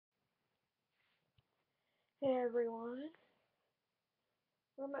Hey everyone.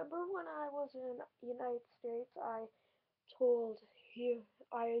 Remember when I was in United States, told you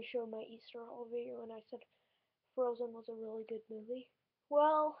I showed my Easter haul video and I said Frozen was a really good movie?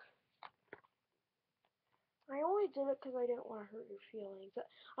 Well, I only did it because I didn't want to hurt your feelings.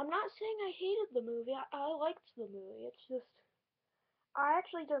 I'm not saying I hated the movie. I liked the movie. It's just I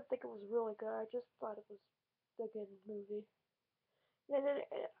actually didn't think it was really good. I just thought it was a good movie.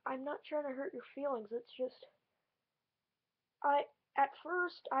 I'm not trying to hurt your feelings. It's just I at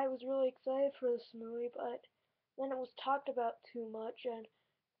first I was really excited for this movie, but then it was talked about too much, and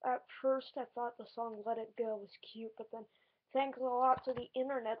at first I thought the song "Let It Go" was cute, but then thanks a lot to the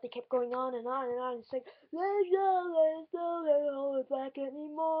internet, they kept going on and on and on and saying "Let it go, let it go, let it hold it back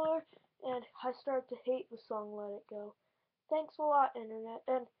anymore," and I started to hate the song "Let It Go." Thanks a lot, internet,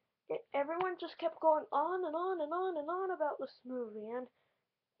 and everyone just kept going on and on and on and on about this movie, and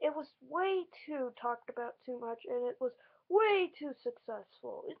it was way too talked about too much, and it was way too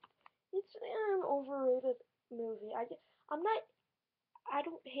successful. It's an overrated movie. I'm not. I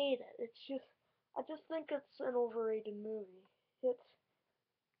don't hate it. I just think it's an overrated movie. It's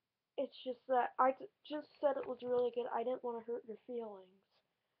it's just that just said it was really good. I didn't want to hurt your feelings.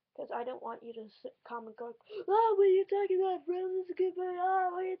 Because I don't want you to comment going, oh, what are you talking about? Frozen's a good movie.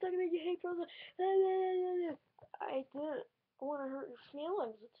 Oh, what are you talking about? You hate Frozen. I didn't want to hurt your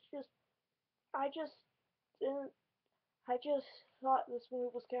feelings. It's just, I just didn't, I just thought this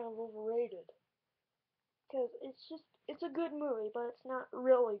movie was kind of overrated. Because it's a good movie, but it's not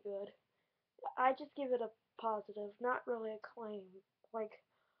really good. I just give it a positive, not really acclaim, like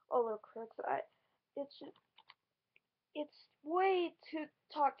other critics. It's just, it's way too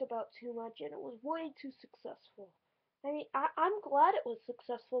talked about too much, and it was way too successful. I mean, I'm glad it was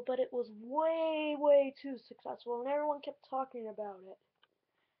successful, but it was way, way too successful, and everyone kept talking about it.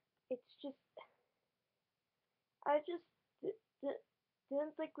 It's just, I just d- d-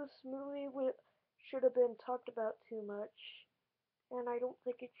 didn't think this movie should have been talked about too much, and I don't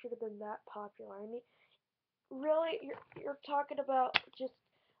think it should have been that popular. I mean, really, you're talking about just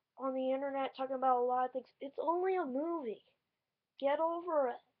on the internet talking about a lot of things. It's only a movie. Get over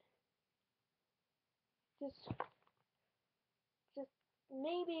it. Just just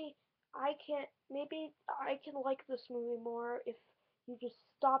maybe I can like this movie more if you just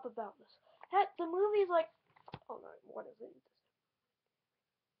stop about this. Heck, the movie's like, oh no, what is it?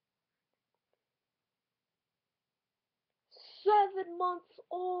 7 months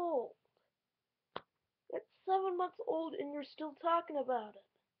old. It's 7 months old and you're still talking about it.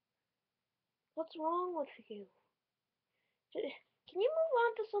 What's wrong with you? Can you move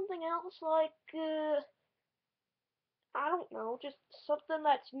on to something else like I don't know, just something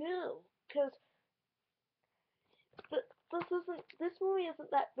that's new? Because this movie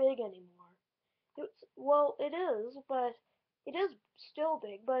isn't that big anymore. It is, but it is still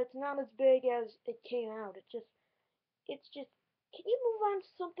big, but it's not as big as it came out. It's just. Can you move on to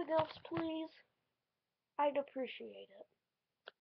something else, please? I'd appreciate it.